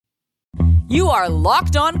You are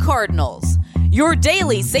Locked On Cardinals, your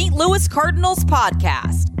daily St. Louis Cardinals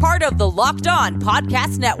podcast, part of the Locked On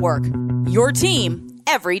Podcast Network, your team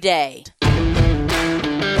every day.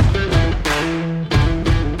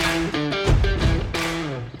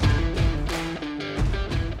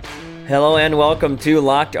 Hello and welcome to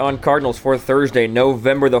Locked On Cardinals for Thursday,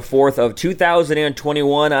 November the 4th of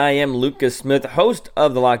 2021. I am Lucas Smith, host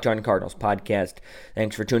of the Locked On Cardinals podcast.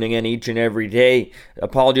 Thanks for tuning in each and every day.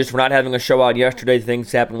 Apologies for not having a show out yesterday.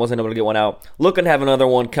 Things happened, wasn't able to get one out. Looking to have another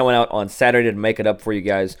one coming out on Saturday to make it up for you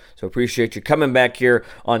guys. So appreciate you coming back here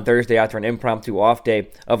on Thursday after an impromptu off day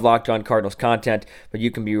of Locked On Cardinals content. But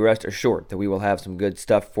you can be rest assured that we will have some good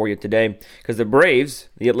stuff for you today. Because the Braves,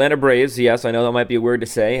 the Atlanta Braves, yes, I know that might be weird to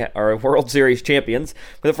say, are World Series champions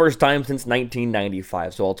for the first time since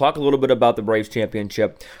 1995. So I'll talk a little bit about the Braves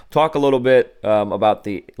championship, talk a little bit about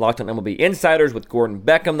the Locked On MLB Insiders with Gordon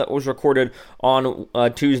Beckham that was recorded on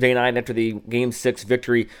Tuesday night after the Game 6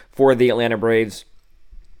 victory for the Atlanta Braves.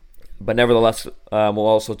 But nevertheless, we'll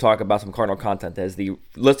also talk about some Cardinal content as the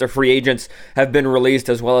list of free agents have been released,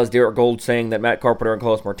 as well as Derek Gold saying that Matt Carpenter and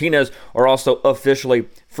Carlos Martinez are also officially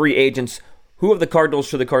free agents. Who of the Cardinals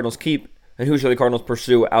should the Cardinals keep? And who should the Cardinals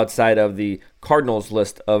pursue outside of the Cardinals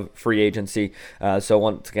list of free agency? So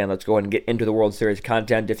once again, let's go ahead and get into the World Series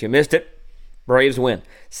content. If you missed it, Braves win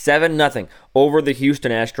 7-0 over the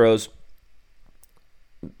Houston Astros.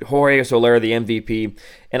 Jorge Soler, the MVP,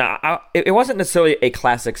 and it wasn't necessarily a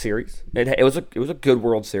classic series. It was a good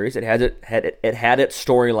World Series. It had its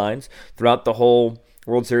storylines throughout the whole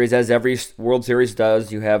World Series, as every World Series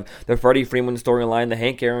does. You have the Freddie Freeman storyline, the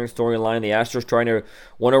Hank Aaron storyline, the Astros trying to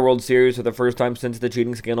win a World Series for the first time since the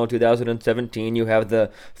cheating scandal in 2017. You have the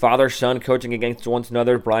father-son coaching against one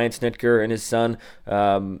another, Brian Snitker and his son.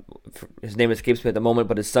 His name escapes me at the moment,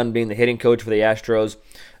 but his son being the hitting coach for the Astros.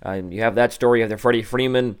 You have that story. You have the Freddie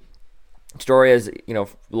Freeman story, as you know,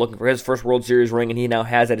 looking for his first World Series ring, and he now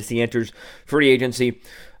has it as he enters free agency.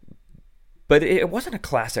 But it wasn't a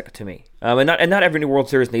classic to me. And not every new World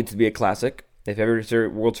Series needs to be a classic. If every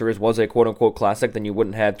World Series was a quote-unquote classic, then you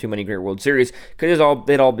wouldn't have too many great World Series, because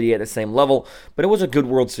they'd all be at the same level. But it was a good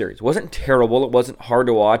World Series. It wasn't terrible. It wasn't hard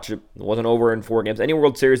to watch. It wasn't over in 4 games. Any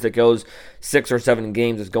World Series that goes 6 or 7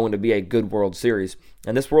 games is going to be a good World Series.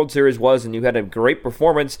 And this World Series was, and you had a great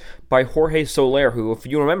performance by Jorge Soler, who, if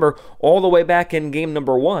you remember, all the way back in game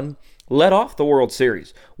number 1, led off the World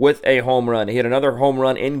Series with a home run. He had another home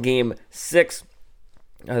run in Game 6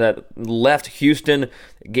 that left Houston,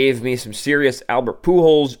 gave me some serious Albert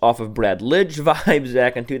Pujols off of Brad Lidge vibes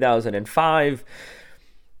back in 2005.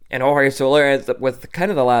 And Jorge Soler ends up with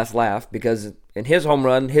kind of the last laugh, because in his home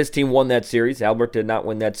run, his team won that series. Albert did not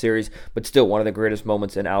win that series, but still one of the greatest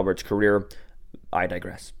moments in Albert's career. I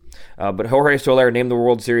digress. But Jorge Soler named the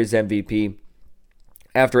World Series MVP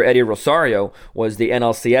after Eddie Rosario was the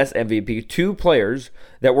NLCS MVP. 2 players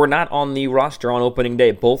that were not on the roster on opening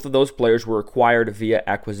day. Both of those players were acquired via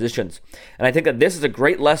acquisitions. And I think that this is a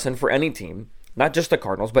great lesson for any team, not just the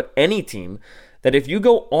Cardinals, but any team, that if you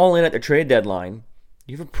go all in at the trade deadline,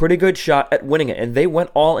 you have a pretty good shot at winning it. And they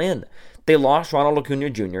went all in. They lost Ronald Acuna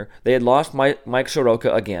Jr. They had lost Mike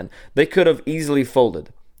Soroka again. They could have easily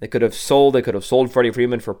folded. They could have sold Freddie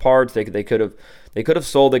Freeman for parts. They could have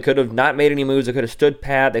sold. They could have not made any moves. They could have stood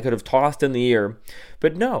pat. They could have tossed in the year.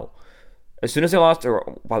 But no. As soon as they lost,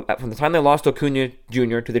 or from the time they lost Acuna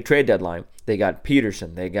Jr. to the trade deadline, they got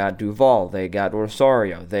Peterson, they got Duvall, they got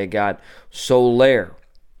Rosario, they got Soler.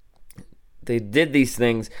 They did these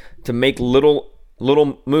things to make little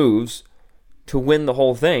moves to win the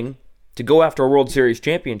whole thing, to go after a World Series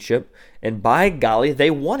championship, and by golly, they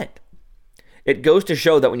won it. It goes to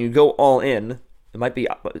show that when you go all in,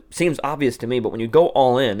 it seems obvious to me, but when you go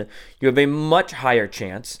all in, you have a much higher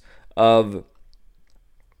chance of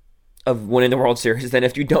winning the World Series than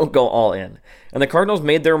if you don't go all in. And the Cardinals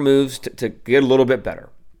made their moves to get a little bit better.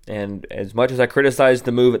 And as much as I criticized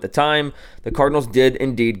the move at the time, the Cardinals did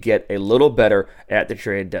indeed get a little better at the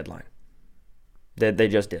trade deadline. They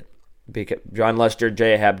just did. Because John Lester,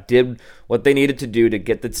 J. Ahab did what they needed to do to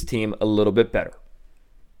get this team a little bit better.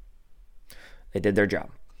 They did their job.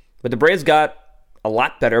 But the Braves got a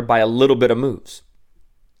lot better by a little bit of moves.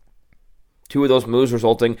 2 of those moves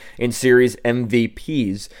resulting in series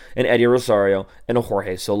MVPs in Eddie Rosario and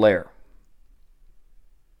Jorge Soler.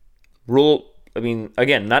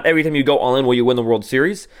 Again, not every time you go all in will you win the World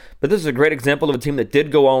Series, but this is a great example of a team that did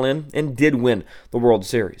go all in and did win the World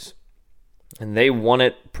Series. And they won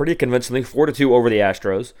it pretty convincingly, 4-2 over the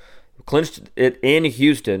Astros, clinched it in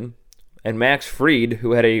Houston. And Max Fried,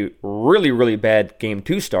 who had a really, really bad Game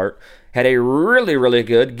 2 start, had a really, really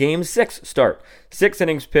good Game 6 start. 6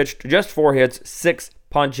 innings pitched, just 4 hits, 6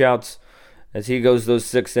 punch-outs, as he goes those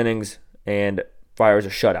 6 innings and fires a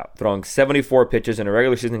shutout, throwing 74 pitches in a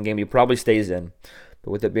regular season game he probably stays in.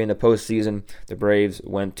 But with it being the postseason, the Braves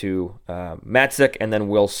went to Matzek and then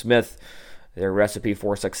Will Smith, their recipe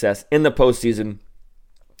for success in the postseason.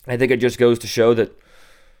 I think it just goes to show that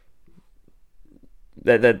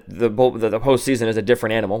the postseason is a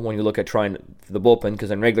different animal when you look at trying the bullpen, because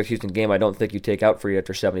in a regular season game, I don't think you take out Fried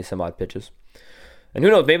after 70-some-odd pitches. And who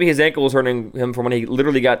knows, maybe his ankle was hurting him from when he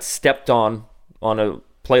literally got stepped on a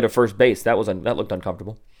plate of first base. That looked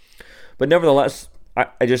uncomfortable. But nevertheless,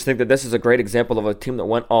 I just think that this is a great example of a team that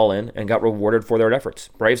went all in and got rewarded for their efforts.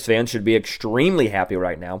 Braves fans should be extremely happy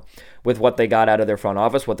right now with what they got out of their front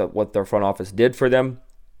office, what their front office did for them.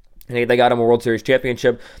 And they got them a World Series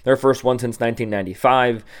championship, their first one since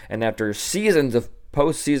 1995. And after seasons of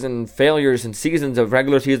postseason failures and seasons of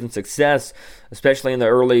regular season success, especially in the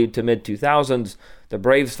early to mid-2000s, the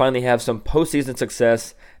Braves finally have some postseason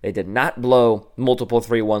success. They did not blow multiple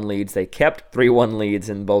 3-1 leads. They kept 3-1 leads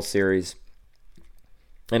in both series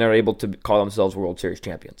and are able to call themselves World Series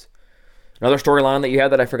champions. Another storyline that you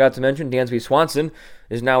had that I forgot to mention, Dansby Swanson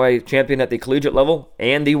is now a champion at the collegiate level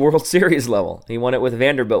and the World Series level. He won it with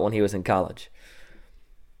Vanderbilt when he was in college.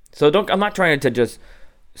 So I'm not trying to just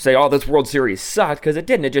say, oh, this World Series sucked, because it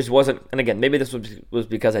didn't. It just wasn't. And again, maybe this was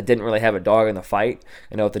because I didn't really have a dog in the fight.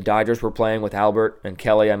 If the Dodgers were playing with Albert and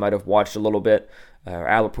Kelly, I might have watched a little bit. Or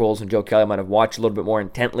Albert Pujols and Joe Kelly, I might have watched a little bit more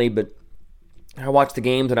intently. But I watched the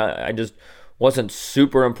games, and I just wasn't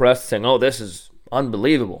super impressed, saying, oh, this is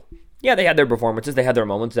unbelievable. Yeah, they had their performances. They had their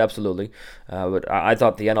moments, absolutely. But I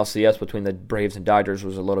thought the NLCS between the Braves and Dodgers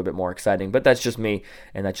was a little bit more exciting. But that's just me,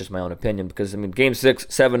 and that's just my own opinion. Because, Game 6,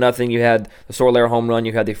 7-0, you had the Soler home run.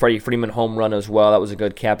 You had the Freddie Freeman home run as well. That was a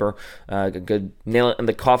good capper, a good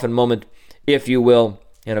nail-it-in-the-coffin moment, if you will.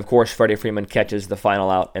 And, of course, Freddie Freeman catches the final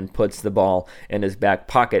out and puts the ball in his back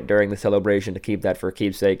pocket during the celebration to keep that for a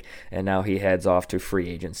keepsake. And now he heads off to free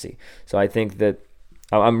agency. So I think that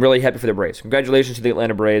I'm really happy for the Braves. Congratulations to the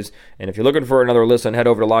Atlanta Braves. And if you're looking for another listen, head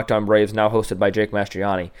over to Locked On Braves, now hosted by Jake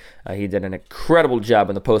Mastriani. He did an incredible job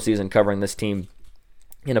in the postseason covering this team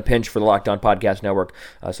in a pinch for the Locked On Podcast Network.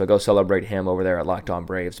 So go celebrate him over there at Locked On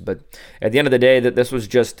Braves. But at the end of the day, that this was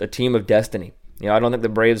just a team of destiny. I don't think the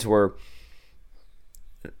Braves were...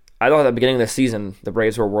 I thought at the beginning of the season, the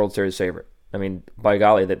Braves were a World Series favorite. By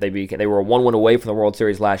golly, that they were 1 win away from the World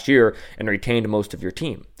Series last year and retained most of your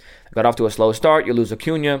team. Got off to a slow start. You lose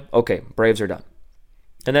Acuna. Okay, Braves are done.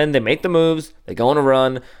 And then they make the moves. They go on a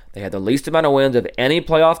run. They had the least amount of wins of any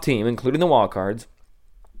playoff team, including the wild cards,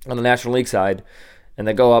 on the National League side. And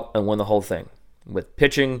they go up and win the whole thing with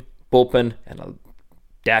pitching, bullpen, and a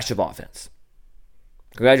dash of offense.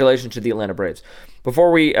 Congratulations to the Atlanta Braves.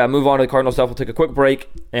 Before we move on to the Cardinals stuff, we'll take a quick break,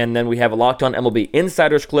 and then we have a Locked On MLB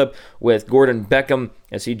Insiders clip with Gordon Beckham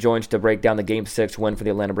as he joins to break down the Game 6 win for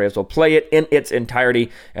the Atlanta Braves. We'll play it in its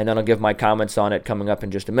entirety, and then I'll give my comments on it coming up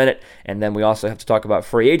in just a minute. And then we also have to talk about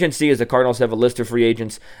free agency, as the Cardinals have a list of free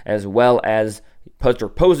agents, as well as Buster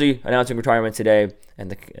Posey announcing retirement today, and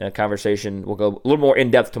the conversation will go a little more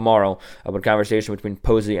in-depth tomorrow about a conversation between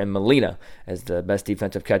Posey and Molina as the best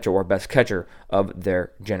defensive catcher or best catcher of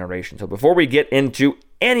their generation. So before we get into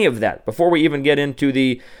any of that, before we even get into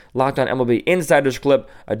the Locked On MLB Insiders clip,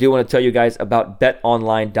 I do want to tell you guys about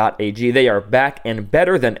betonline.ag. They are back and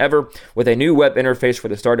better than ever with a new web interface for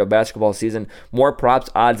the start of basketball season. More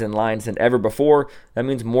props, odds, and lines than ever before. That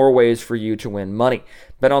means more ways for you to win money.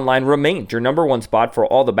 BetOnline remains your number one spot for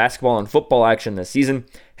all the basketball and football action this season.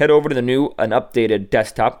 Head over to the new and updated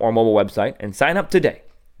desktop or mobile website and sign up today.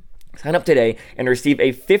 Sign up today and receive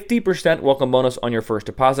a 50% welcome bonus on your first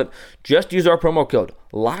deposit. Just use our promo code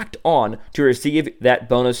LOCKEDON to receive that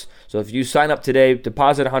bonus. So if you sign up today,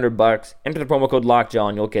 deposit $100, enter the promo code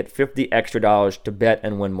LOCKEDON, you'll get $50 extra to bet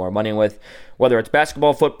and win more money with. Whether it's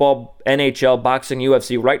basketball, football, NHL, boxing,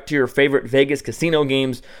 UFC, right to your favorite Vegas casino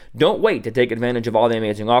games, don't wait to take advantage of all the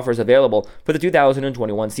amazing offers available for the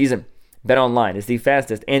 2021 season. BetOnline is the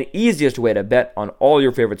fastest and easiest way to bet on all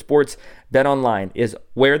your favorite sports. BetOnline is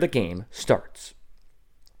where the game starts.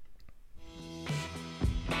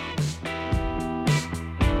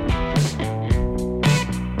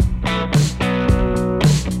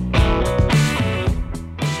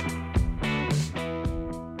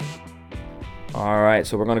 All right,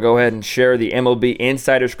 so we're going to go ahead and share the MLB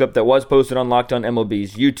Insider script that was posted on Locked On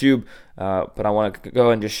MLB's YouTube, but I want to go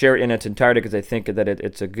ahead and just share it in its entirety because I think that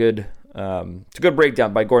it's a good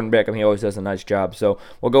breakdown by Gordon Beckham. He always does a nice job. So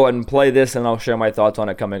we'll go ahead and play this, and I'll share my thoughts on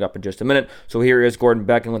it coming up in just a minute. So here is Gordon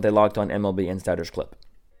Beckham with a Locked On MLB Insiders clip.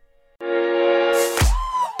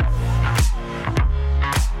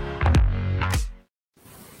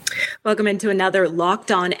 Welcome into another Locked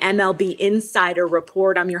On MLB Insider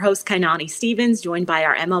Report. I'm your host, Kainani Stevens, joined by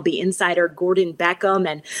our MLB Insider, Gordon Beckham,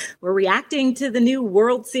 and we're reacting to the new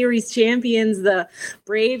World Series champions. The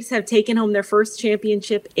Braves have taken home their first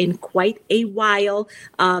championship in quite a while.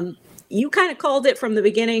 You kind of called it from the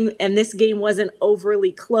beginning, and this game wasn't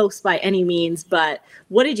overly close by any means, but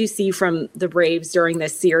what did you see from the Braves during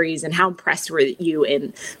this series, and how impressed were you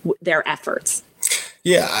in their efforts?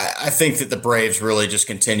 Yeah, I think that the Braves really just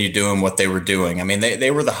continued doing what they were doing. I mean, they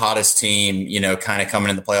were the hottest team, kind of coming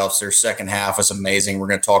in the playoffs. Their second half was amazing. We're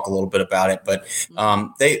going to talk a little bit about it, but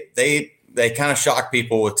they kind of shocked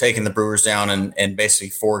people with taking the Brewers down in basically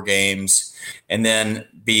 4 games, and then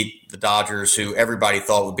beat the Dodgers, who everybody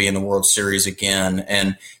thought would be in the World Series again.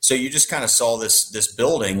 And so you just kind of saw this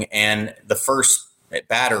building, and the first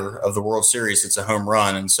batter of the World Series, it's a home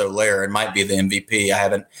run, and so Soler, it might be the MVP. I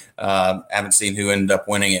haven't seen who ended up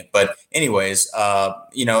winning it, but anyways,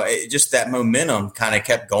 just that momentum kind of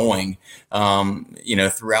kept going,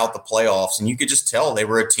 throughout the playoffs, and you could just tell they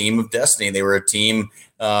were a team of destiny. They were a team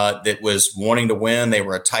that was wanting to win. They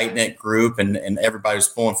were a tight knit group, and everybody was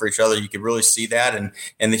pulling for each other. You could really see that, and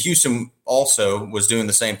the Houston also was doing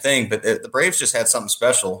the same thing. But the Braves just had something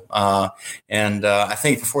special, and I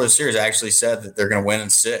think before the series, I actually said that they're going to win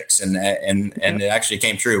in 6, and it actually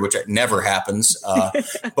came true, which never happens.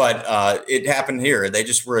 But it happened here. They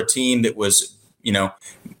just were a team that was,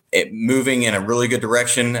 moving in a really good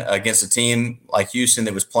direction against a team like Houston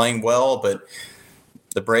that was playing well, but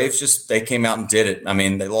the Braves they came out and did it. I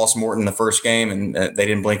mean, they lost Morton the first game, and they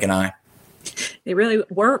didn't blink an eye. They really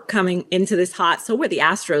were coming into this hot. So were the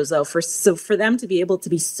Astros, though. For them to be able to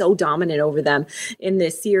be so dominant over them in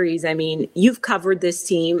this series, I mean, you've covered this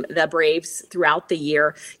team, the Braves, throughout the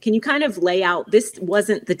year. Can you kind of lay out, this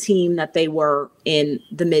wasn't the team that they were in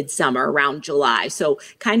the midsummer around July. So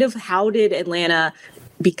kind of how did Atlanta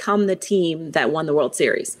become the team that won the World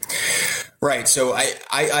Series? Right. So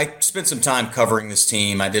I spent some time covering this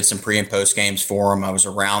team. I did some pre and post games for them. I was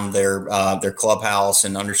around their clubhouse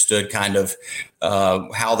and understood kind of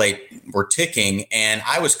how they were ticking. And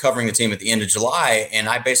I was covering the team at the end of July. And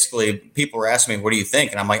people were asking me, what do you think?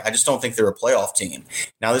 And I'm like, I just don't think they're a playoff team.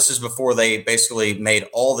 Now, this is before they basically made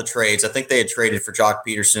all the trades. I think they had traded for Jock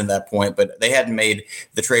Peterson at that point, but they hadn't made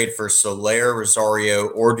the trade for Soler, Rosario,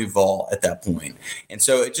 or Duvall at that point. And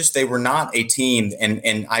so they were not a team.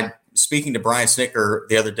 And speaking to Brian Snitker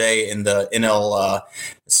the other day in the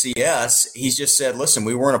NLCS, he's just said, listen,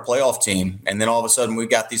 we weren't a playoff team. And then all of a sudden we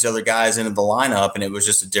got these other guys into the lineup, and it was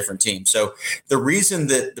just a different team. So the reason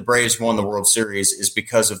that the Braves won the World Series is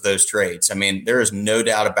because of those trades. I mean, there is no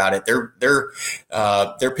doubt about it. Their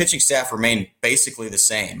pitching staff remained basically the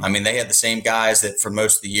same. I mean, they had the same guys that for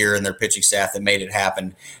most of the year in their pitching staff that made it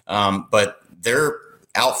happen. But their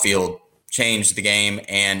outfield changed the game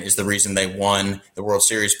and is the reason they won the World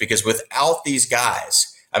Series, because without these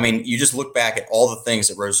guys, I mean, you just look back at all the things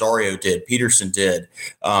that Rosario did, Peterson did,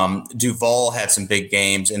 Duvall had some big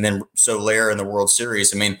games, and then Soler in the World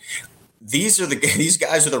Series. I mean, these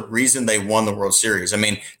guys are the reason they won the World Series. I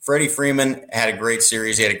mean, Freddie Freeman had a great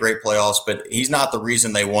series. He had a great playoffs, but he's not the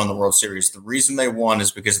reason they won the World Series. The reason they won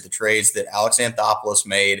is because of the trades that Alex Anthopoulos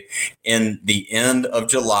made in the end of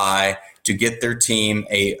July to get their team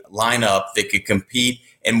a lineup that could compete.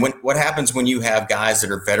 And what happens when you have guys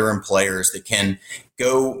that are veteran players that can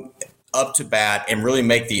go up to bat and really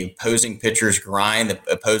make the opposing pitchers grind, the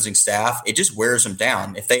opposing staff, it just wears them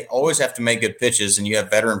down. If they always have to make good pitches and you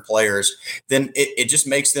have veteran players, then it just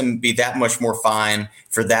makes them be that much more fine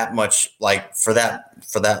for that much, for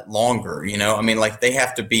that longer, I mean, they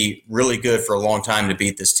have to be really good for a long time to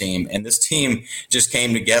beat this team. And this team just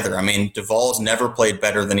came together. I mean, Duvall's never played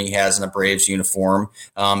better than he has in a Braves uniform.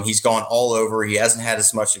 He's gone all over. He hasn't had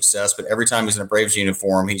as much success, but every time he's in a Braves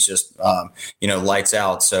uniform, he's just, lights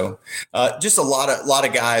out. So just a lot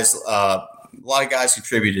of guys, a lot of guys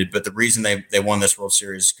contributed, but the reason they won this World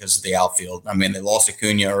Series is because of the outfield. I mean, they lost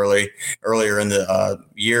Acuna earlier in the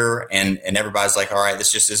year, and everybody's like, all right,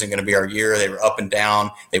 this just isn't going to be our year. They were up and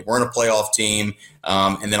down. They weren't a playoff team.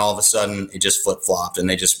 And then all of a sudden it just flip-flopped, and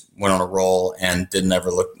they just went on a roll and didn't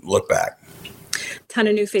ever look back. Ton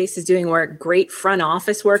of new faces doing work, great front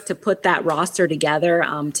office work to put that roster together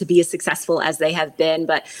to be as successful as they have been.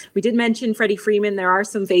 But we did mention Freddie Freeman. There are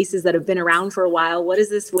some faces that have been around for a while. What does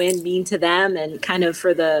this win mean to them and kind of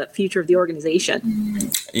for the future of the organization?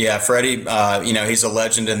 Yeah, Freddie, he's a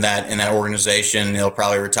legend in that organization. He'll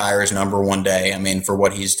probably retire as number one day. I mean, for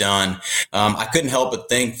what he's done. I couldn't help but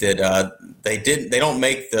think that they don't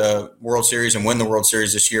make the World Series and win the World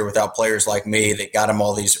Series this year without players like me that got him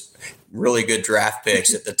all these really good draft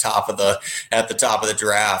picks at the top of the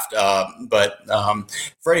draft. But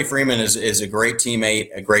Freddie Freeman is a great teammate,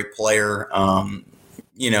 a great player.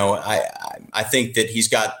 I think that he's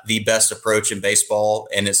got the best approach in baseball,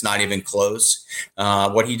 and it's not even close.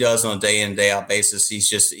 What he does on a day in, day out basis,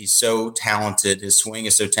 he's so talented. His swing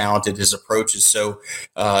is so talented. His approach is so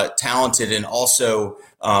talented, and also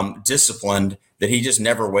disciplined, that he just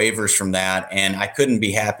never wavers from that. And I couldn't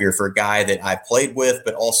be happier for a guy that I've played with,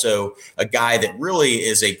 but also a guy that really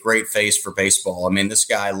is a great face for baseball. I mean, this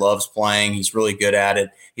guy loves playing. He's really good at it.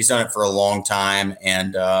 He's done it for a long time.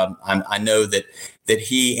 And I know that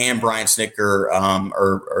he and Brian Snitker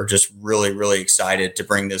are just really, really excited to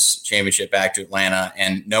bring this championship back to Atlanta.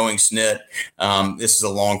 And knowing Snit, this is a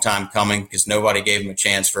long time coming, because nobody gave him a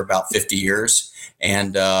chance for about 50 years.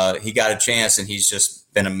 And he got a chance, and he's just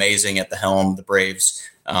been amazing at the helm of the Braves.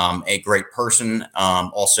 A great person,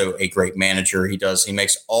 also a great manager. He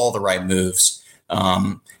makes all the right moves,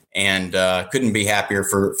 and couldn't be happier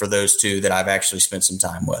for those two that I've actually spent some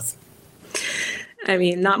time with. I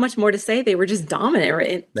mean, not much more to say. They were just dominant.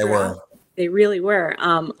 Right? They were. They really were.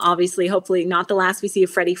 Obviously, hopefully not the last we see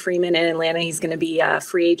of Freddie Freeman in Atlanta. He's going to be a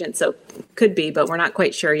free agent, so could be, but we're not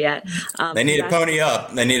quite sure yet. They need to pony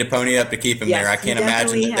up. They need to pony up to keep him there. I can't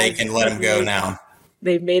imagine that they can let him go now.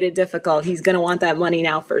 They've made it difficult. He's going to want that money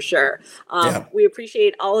now for sure. We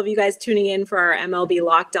appreciate all of you guys tuning in for our MLB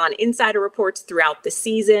Locked On Insider Reports throughout the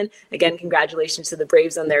season. Again, congratulations to the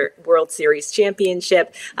Braves on their World Series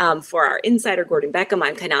championship. For our insider, Gordon Beckham,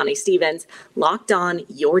 I'm Kainani Stevens. Locked On,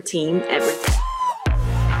 your team every day.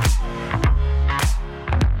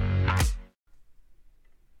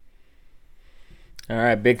 All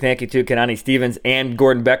right, big thank you to Kainani Stevens and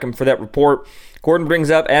Gordon Beckham for that report. Gordon brings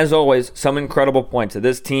up, as always, some incredible points.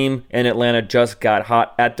 This team in Atlanta just got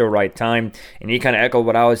hot at the right time, and he kind of echoed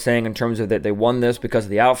what I was saying in terms of that they won this because of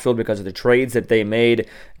the outfield, because of the trades that they made.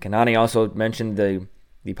 Kainani also mentioned the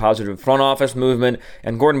positive front office movement,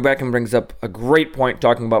 and Gordon Beckham brings up a great point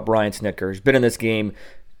talking about Brian Snitker. He's been in this game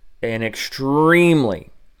an extremely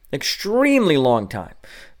long time,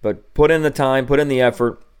 but put in the time, put in the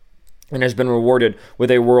effort, and has been rewarded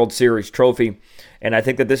with a World Series trophy. And I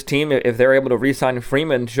think that this team, if they're able to re-sign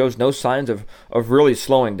Freeman, shows no signs of really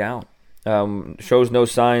slowing down. Shows no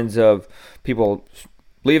signs of people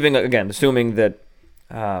leaving, again, assuming that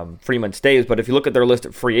Freeman stays. But if you look at their list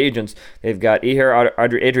of free agents, they've got Iher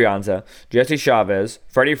Adrianza, Jesse Chavez,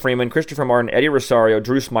 Freddie Freeman, Christopher Martin, Eddie Rosario,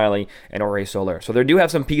 Drew Smyly, and Jorge Soler. So they do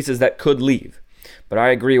have some pieces that could leave. But I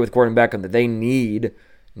agree with Gordon Beckham that they need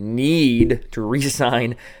to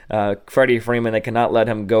re-sign Freddie Freeman. They cannot let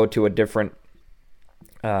him go to a different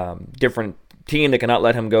team. They cannot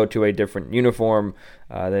let him go to a different uniform.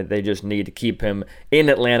 They just need to keep him in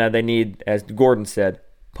Atlanta. They need, as Gordon said,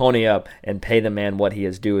 pony up and pay the man what he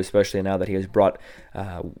is due, especially now that he has brought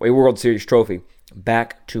a World Series trophy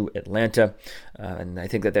back to Atlanta. And I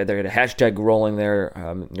think that they're going to hashtag rolling there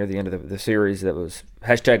near the end of the series. That was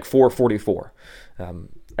hashtag 444.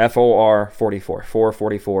 FOR 44,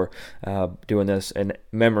 444, doing this in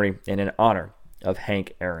memory and in honor of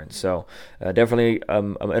Hank Aaron. So definitely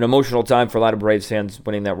an emotional time for a lot of Braves fans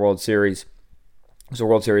winning that World Series. So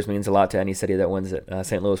World Series means a lot to any city that wins it.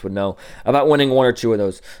 St. Louis would know about winning one or two of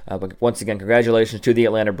those. But once again, congratulations to the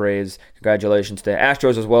Atlanta Braves. Congratulations to the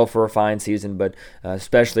Astros as well for a fine season, but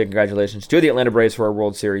especially congratulations to the Atlanta Braves for a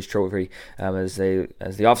World Series trophy as the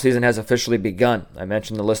offseason has officially begun. I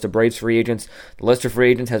mentioned the list of Braves free agents. The list of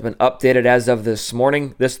free agents has been updated as of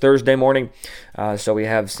this Thursday morning. So we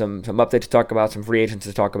have some updates to talk about, some free agents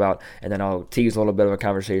to talk about, and then I'll tease a little bit of a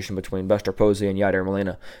conversation between Buster Posey and Yadier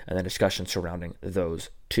Molina, and then discussion surrounding those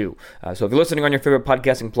two. So if you're listening on your favorite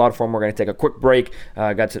podcasting platform, we're going to take a quick break.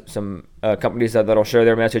 Got some companies that'll share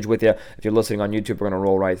their message with you. If you're listening on YouTube, we're going to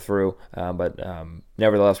roll right through. But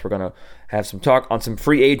nevertheless, we're going to have some talk on some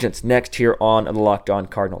free agents next here on the Locked On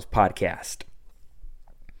Cardinals podcast.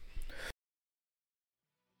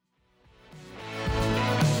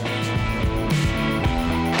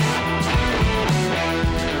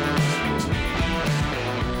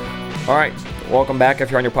 All right, welcome back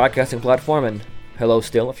if you're on your podcasting platform, and hello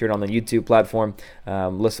still if you're on the YouTube platform.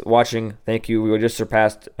 Watching, thank you. We just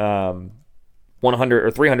surpassed 100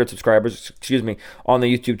 or 300 subscribers, on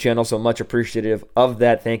the YouTube channel, so much appreciative of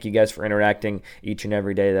that. Thank you guys for interacting each and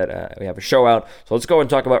every day that we have a show out. So let's go and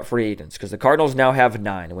talk about free agents, because the Cardinals now have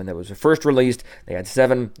 9. When that was first released, they had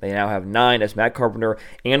 7. They now have 9, as Matt Carpenter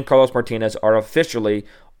and Carlos Martinez are officially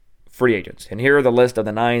free agents. And here are the list of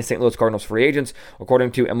the 9 St. Louis Cardinals free agents,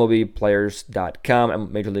 according to MLBPlayers.com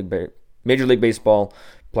and Major League Baseball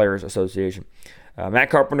Players Association. Matt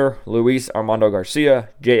Carpenter, Luis Armando Garcia,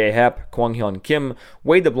 J.A. Happ, Kwang Hyun Kim,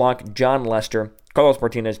 Wade LeBlanc, John Lester, Carlos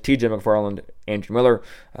Martinez, T.J. McFarland, Andrew Miller.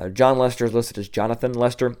 John Lester is listed as Jonathan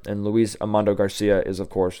Lester, and Luis Armando Garcia is, of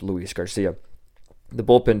course, Luis Garcia, the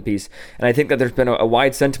bullpen piece. And I think that there's been a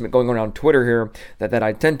wide sentiment going around Twitter here that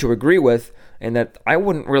I tend to agree with, and that I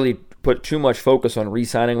wouldn't really put too much focus on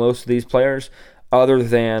re-signing most of these players other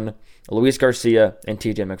than Luis Garcia and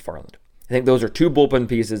T.J. McFarland. I think those are two bullpen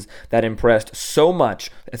pieces that impressed so much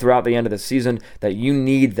throughout the end of the season that you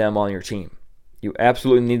need them on your team. You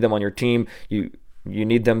absolutely need them on your team. You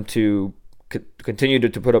need them to continue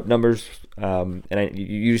to put up numbers, and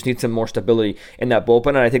you just need some more stability in that bullpen,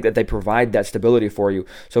 and I think that they provide that stability for you.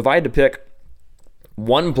 So if I had to pick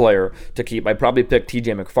one player to keep, I'd probably pick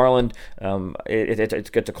T.J. McFarland.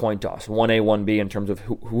 It's a coin toss, 1A, 1B in terms of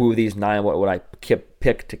who of these nine would I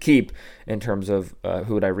pick to keep in terms of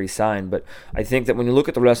who would I re-sign. But I think that when you look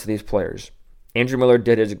at the rest of these players, Andrew Miller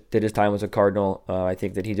did his time as a Cardinal. I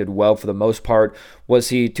think that he did well for the most part. Was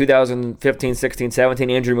he 2015, 16, 17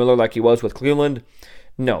 Andrew Miller like he was with Cleveland?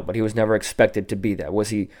 No, but he was never expected to be that. Was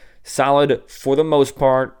he solid for the most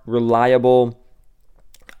part, reliable?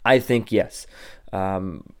 I think yes.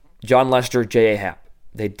 John Lester, J.A. Happ.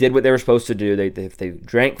 They did what they were supposed to do. They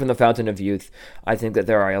drank from the fountain of youth. I think that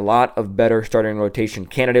there are a lot of better starting rotation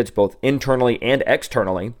candidates, both internally and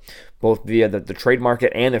externally, both via the trade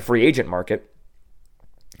market and the free agent market,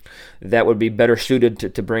 that would be better suited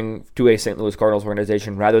to bring to a St. Louis Cardinals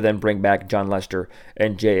organization rather than bring back John Lester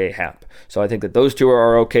and J.A. Happ. So I think that those two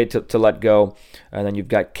are okay to let go. And then you've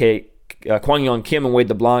got Kwang Hyun Kim and Wade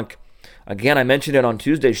LeBlanc. Again, I mentioned it on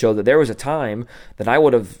Tuesday's show that there was a time that I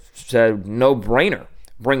would have said no-brainer,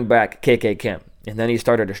 bring back KK Kim. And then he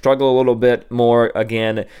started to struggle a little bit more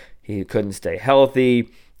again. He couldn't stay healthy.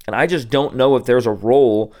 And I just don't know if there's a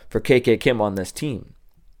role for KK Kim on this team.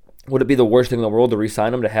 Would it be the worst thing in the world to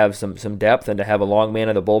re-sign him, to have some depth and to have a long man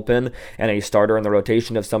in the bullpen and a starter in the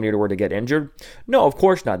rotation if somebody were to get injured? No, of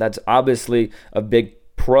course not. That's obviously a big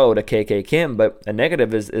pro to KK Kim, but a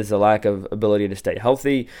negative is the lack of ability to stay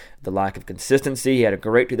healthy, the lack of consistency. He had a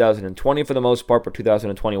great 2020 for the most part, but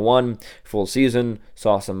 2021, full season,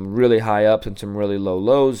 saw some really high ups and some really low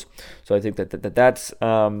lows. So I think that's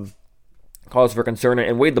cause for concern.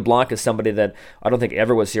 And Wade LeBlanc is somebody that I don't think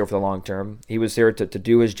ever was here for the long term. He was here to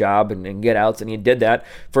do his job and get outs, and he did that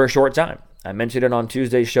for a short time. I mentioned it on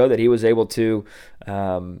Tuesday's show that he was able to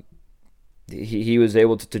he was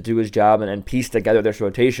able to do his job and piece together this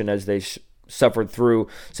rotation as they suffered through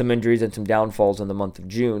some injuries and some downfalls in the month of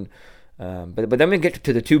June. But then we get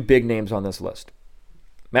to the two big names on this list,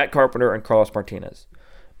 Matt Carpenter and Carlos Martinez.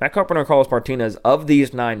 Matt Carpenter and Carlos Martinez, of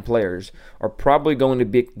these 9 players, are probably going to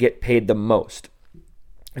get paid the most.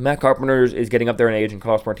 And Matt Carpenter is getting up there in age, and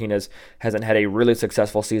Carlos Martinez hasn't had a really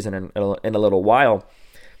successful season in a little while.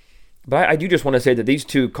 But I do just want to say that these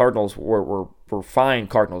two Cardinals were fine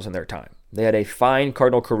Cardinals in their time. They had a fine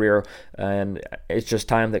Cardinal career, and it's just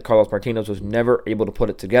time that Carlos Martinez was never able to put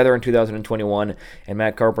it together in 2021, and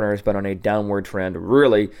Matt Carpenter has been on a downward trend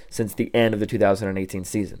really since the end of the 2018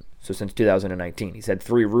 season. So since 2019. He's had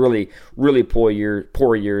 3 really, really poor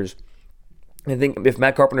years. I think if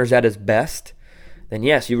Matt Carpenter's at his best, then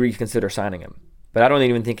yes, you reconsider signing him. But I don't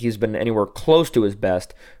even think he's been anywhere close to his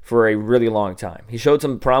best for a really long time. He showed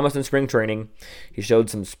some promise in spring training. He showed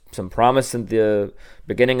some promise in the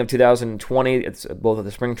beginning of 2020. It's both at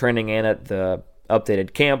the spring training and at the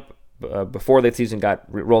updated camp before the season got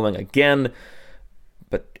rolling again.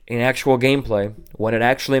 But in actual gameplay, when it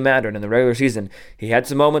actually mattered in the regular season, he had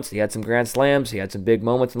some moments. He had some grand slams. He had some big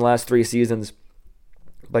moments in the last 3 seasons,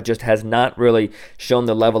 but just has not really shown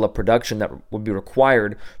the level of production that would be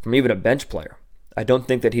required from even a bench player. I don't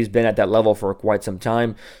think that he's been at that level for quite some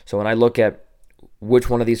time. So when I look at which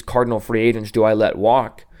one of these Cardinal free agents do I let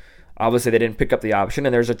walk, obviously they didn't pick up the option,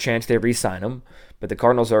 and there's a chance they re-sign him. But the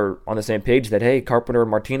Cardinals are on the same page that, hey, Carpenter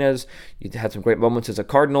and Martinez, you had some great moments as a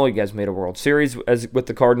Cardinal. You guys made a World Series with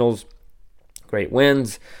the Cardinals. Great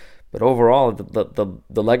wins. But overall,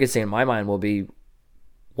 the legacy in my mind will be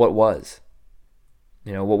what was.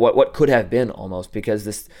 You know, what could have been almost, because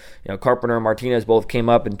this, Carpenter and Martinez both came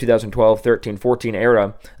up in 2012, 13, 14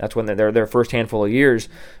 era. That's when they're their first handful of years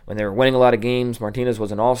when they were winning a lot of games. Martinez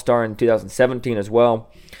was an all-star in 2017 as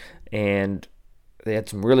well. And they had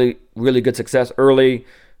some really, really good success early.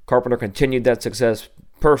 Carpenter continued that success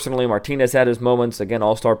personally. Martinez had his moments, again,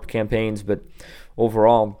 all-star campaigns, but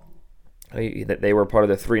overall, they were part of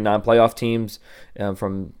the 3 non-playoff teams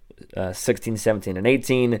from 16, 17, and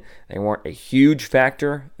 18. They weren't a huge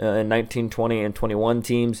factor in 19, 20, and 21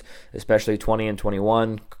 teams, especially 20 and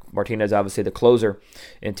 21. Martinez, obviously the closer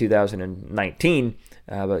in 2019,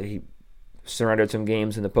 but he surrendered some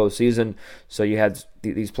games in the postseason. So you had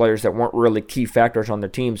these players that weren't really key factors on their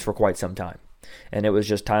teams for quite some time. And it was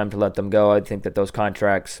just time to let them go. I think that those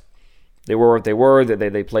contracts, they were what they were.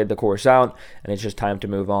 They played the course out, and it's just time to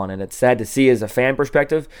move on. And it's sad to see as a fan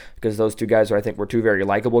perspective, because those two guys I think were two very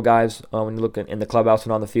likable guys when you look in the clubhouse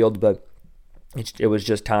and on the field. But it was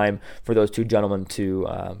just time for those two gentlemen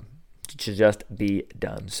to just be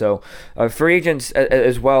done. So free agents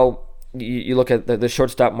as well, you look at the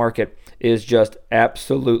shortstop market is just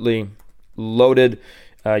absolutely loaded.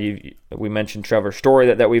 We mentioned Trevor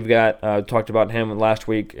Story that we've got. Talked about him last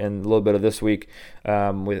week and a little bit of this week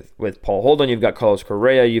with Paul Holden. You've got Carlos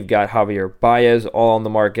Correa. You've got Javier Baez all on the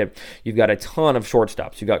market. You've got a ton of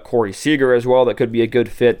shortstops. You've got Corey Seager as well that could be a good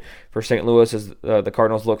fit for St. Louis as the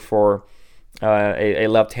Cardinals look for a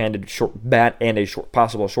left-handed short bat and a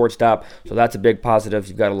possible shortstop. So that's a big positive.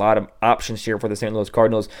 You've got a lot of options here for the St. Louis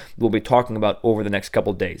Cardinals we'll be talking about over the next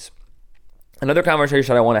couple days. Another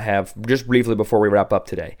conversation I want to have just briefly before we wrap up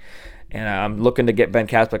today, and I'm looking to get Ben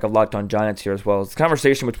Kaspick of Locked On Giants here as well, is the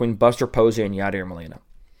conversation between Buster Posey and Yadier Molina.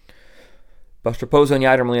 Buster Posey and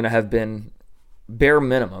Yadier Molina have been, bare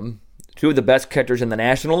minimum, two of the best catchers in the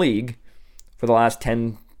National League for the last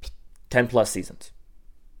 10 plus seasons.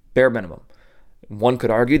 Bare minimum. One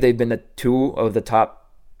could argue they've been the two of the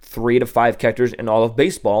top 3 to 5 catchers in all of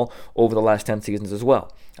baseball over the last 10 seasons as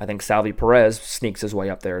well. I think Salvi Perez sneaks his way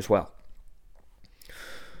up there as well.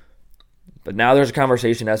 But now there's a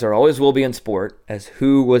conversation, as there always will be in sport, as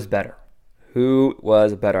who was better. Who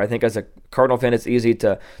was better? I think as a Cardinal fan, it's easy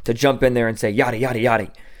to jump in there and say, yada, yada,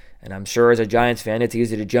 yada. And I'm sure as a Giants fan, it's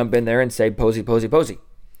easy to jump in there and say, Posey, Posey, Posey.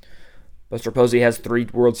 Buster Posey has 3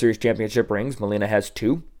 World Series championship rings. Molina has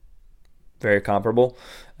 2. Very comparable.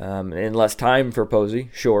 In less time for Posey,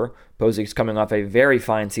 sure. Posey's coming off a very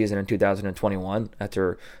fine season in 2021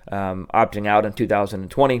 after opting out in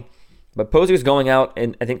 2020. But Posey was going out,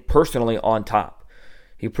 and I think personally on top.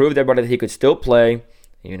 He proved everybody that he could still play.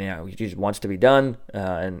 He just wants to be done.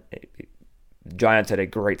 And Giants had a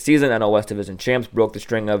great season. NL West Division champs, broke the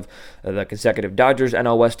string of the consecutive Dodgers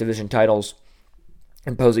NL West Division titles.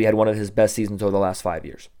 And Posey had one of his best seasons over the last 5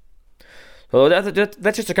 years. So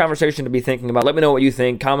that's just a conversation to be thinking about. Let me know what you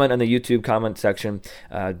think. Comment in the YouTube comment section.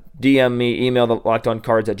 DM me, email the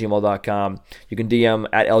lockedoncards@gmail.com. You can DM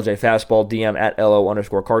at LJ Fastball, DM at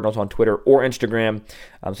LO_Cardinals on Twitter or Instagram.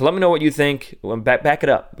 So let me know what you think. Back it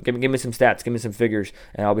up. Give me some stats. Give me some figures.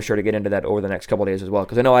 And I'll be sure to get into that over the next couple of days as well.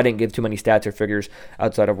 Because I know I didn't give too many stats or figures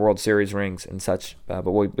outside of World Series rings and such. But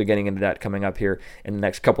we'll be getting into that coming up here in the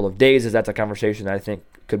next couple of days, as that's a conversation that I think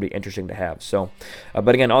could be interesting to have. So,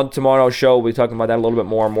 but again, on tomorrow's show, we'll be talking about that a little bit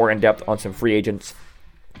more in depth on some free agents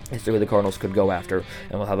as to who the Cardinals could go after.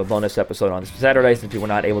 And we'll have a bonus episode on Saturday since we were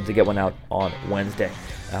not able to get one out on Wednesday.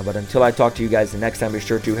 But until I talk to you guys the next time, be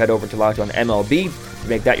sure to head over to Locked On MLB.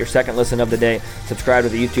 Make that your second listen of the day. Subscribe to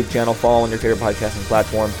the YouTube channel, follow on your favorite podcasting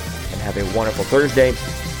platform, and have a wonderful Thursday.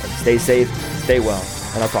 And stay safe, stay well,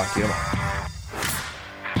 and I'll talk to you tomorrow.